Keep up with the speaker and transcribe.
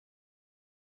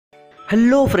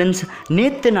Hello friends,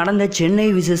 நேற்று நடந்த Chennai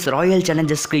versus Royal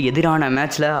சேலஞ்சர்ஸ்க்கு எதிரான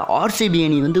மேட்ச்சில் ஆர்சிபி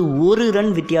அணி ஒரு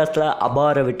ரன் வித்தியாசத்தில்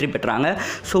அபார வெற்றி பெற்றாங்க.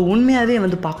 ஸோ உண்மையாகவே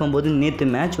பார்க்கும்போது நேற்று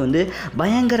மேட்ச்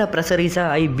பயங்கர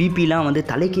ப்ரெஷரைஸாக ஆகி பிபிலாம்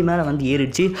தலைக்கு மேலே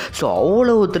ஏறிடுச்சு. ஸோ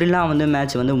அவ்வளோ த்ரில்லாக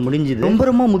மேட்ச் முடிஞ்சுது.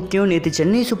 ரொம்ப முக்கியம், நேற்று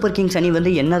சென்னை சூப்பர் கிங்ஸ் அணி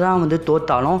என்ன தான்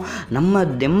தோத்தாலும் நம்ம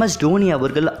MS தோனி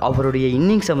அவர்கள் அவருடைய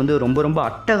இன்னிங்ஸை ரொம்ப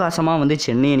அட்டகாசமாக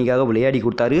சென்னை அணிக்காக விளையாடி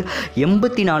கொடுத்தாரு.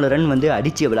 84 ரன்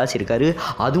அடித்து விளாசிருக்காரு.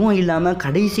 அதுவும் இல்லாமல்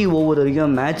கடைசி ஓவர்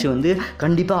வரைக்கும் மேட்ச்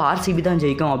கண்டிப்பாக ஆர்சிபி தான்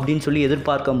ஜெயிக்கும் அப்படின்னு சொல்லி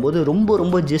எதிர்பார்க்கும் போது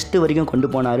ரொம்ப ஜஸ்ட் வரைக்கும் கொண்டு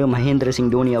போனார் மகேந்திர சிங்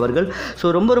தோனி அவர்கள். ஸோ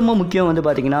ரொம்ப முக்கியம்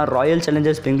பார்த்தீங்கன்னா ராயல்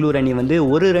சேலஞ்சர்ஸ் பெங்களூர் அணி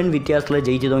ஒரு ரன் வித்தியாசத்தில்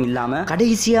ஜெயிச்சதும் இல்லாமல்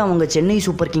கடைசியாக அவங்க சென்னை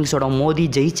சூப்பர் கிங்ஸோட மோதி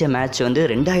ஜெயிச்ச மேட்ச்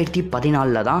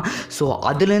 2014 தான். ஸோ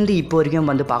அதுலேருந்து இப்போ வரைக்கும்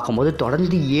பார்க்கும்போது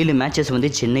தொடர்ந்து 7 மேட்சஸ்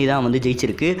சென்னை தான்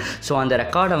ஜெயிச்சிருக்கு. ஸோ அந்த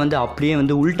ரெக்கார்டை அப்படியே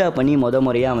உல்டா பண்ணி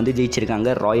முறையாக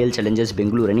ஜெயிச்சிருக்காங்க ராயல் சேலஞ்சர்ஸ்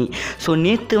பெங்களூர் அணி. ஸோ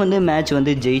நேற்று மேட்ச்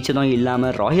ஜெயிச்சதும்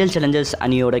இல்லாமல் ராயல் சேலஞ்சர்ஸ்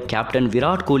அணியோட கேப்டன்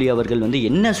விராட் கோலி அவர்கள்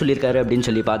என்ன சொல்லியிருக்காரு அப்படின்னு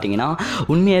சொல்லி பார்த்தீங்கன்னா,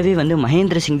 உண்மையாகவே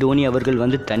மகேந்திர சிங் தோனி அவர்கள்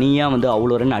தனியாக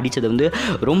அவ்வளோ ரன் அடித்தது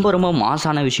ரொம்ப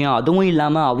மாசான விஷயம். அதுவும்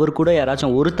இல்லாமல் அவர் கூட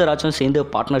யாராச்சும் ஒருத்தராச்சும் சேர்ந்து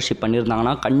பார்ட்னர்ஷிப்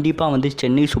பண்ணியிருந்தாங்கன்னா கண்டிப்பாக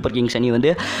சென்னை சூப்பர் கிங்ஸ் அணி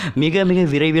மிக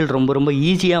விரைவில் ரொம்ப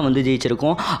ஈஸியாக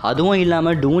ஜெயிச்சிருக்கும். அதுவும்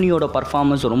இல்லாமல் தோனியோட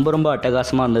பர்ஃபார்மன்ஸ் ரொம்ப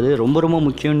அட்டகாசமாக இருந்தது. ரொம்ப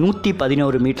முக்கியம்,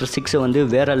 111 மீட்டர் சிக்ஸ்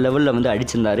வேறு லெவலில்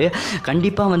அடிச்சிருந்தார்.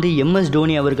 கண்டிப்பாக MS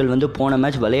தோனி அவர்கள் போன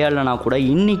மேட்ச் விளையாடலனா கூட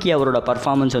இன்னைக்கு அவரோட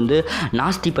பர்ஃபார்மன்ஸ்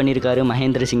நாஸ்தி பண்ணியிருக்காரு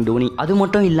மகேந்திர சிங் தோனி. அது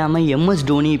மட்டும் இல்லாமல் MS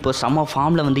தோனி இப்போ செம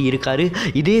ஃபார்மில் இருக்கார்.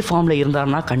 இதே ஃபார்மில்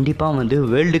இருந்தார்னா கண்டிப்பாக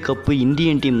வேர்ல்டு கப்பு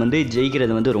இந்தியன் டீம்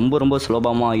ஜெயிக்கிறது ரொம்ப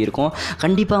சுலபமாக இருக்கும்.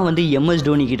 கண்டிப்பாக MS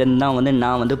தோனி கிட்டேருந்து தான்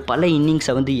நான் பல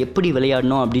இன்னிங்ஸை எப்படி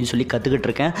விளையாடணும் அப்படின்னு சொல்லி கற்றுக்கிட்டு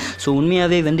இருக்கேன். ஸோ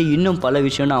உண்மையாகவே இன்னும் பல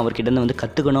விஷயம் நான் அவர்கிட்ட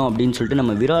கற்றுக்கணும் அப்படின்னு சொல்லிட்டு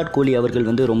நம்ம விராட் கோலி அவர்கள்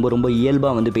ரொம்ப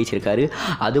இயல்பாக பேசியிருக்காரு.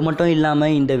 அது மட்டும்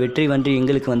இல்லாமல் இந்த வெற்றி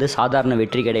எங்களுக்கு சாதாரண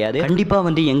வெற்றி கிடையாது. கண்டிப்பாக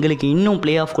எங்களுக்கு இன்னும்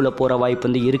பிளே ஆஃப்குள்ளே போகிற வாய்ப்பு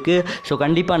இருக்குது. ஸோ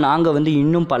கண்டிப்பாக நாங்கள்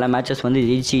இன்னும் பல மேட்சஸ்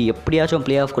ஜெயிச்சு எப்படியாச்சும்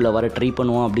பிளே ஆஃப்குள்ளே வர ட்ரை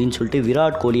பண்ணுவோம் அப்படின்னு சொல்லிட்டு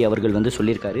விராட் கோலி அவர்கள்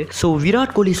சொல்லியிருக்காரு. ஸோ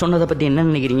விராட் கோலி சொன்னதை பற்றி என்ன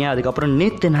நினைக்கிறீங்க, அதுக்கப்புறம்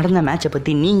நேற்று நடந்த மேட்சை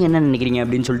பற்றி நீங்கள் என்ன நினைக்கிறீங்க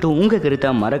அப்படின்னு சொல்லிட்டு உங்கள்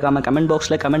கருத்தை மறக்காமல் கமெண்ட்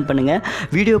பாக்ஸில் கமெண்ட் பண்ணுங்கள்.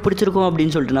 வீடியோ பிடிச்சிருக்கும்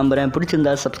அப்படின்னு சொல்லிட்டு நம்புகிறேன்.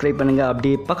 பிடிச்சிருந்தா சப்ஸ்கிரைப் பண்ணுங்கள்.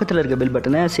 அப்படியே பக்கத்தில் இருக்க பெல்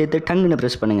பட்டனை சேர்த்து டங்குன்னு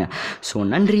ப்ரெஸ் பண்ணுங்கள். ஸோ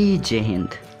நன்றி, ஜெய்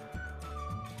ஹிந்த்.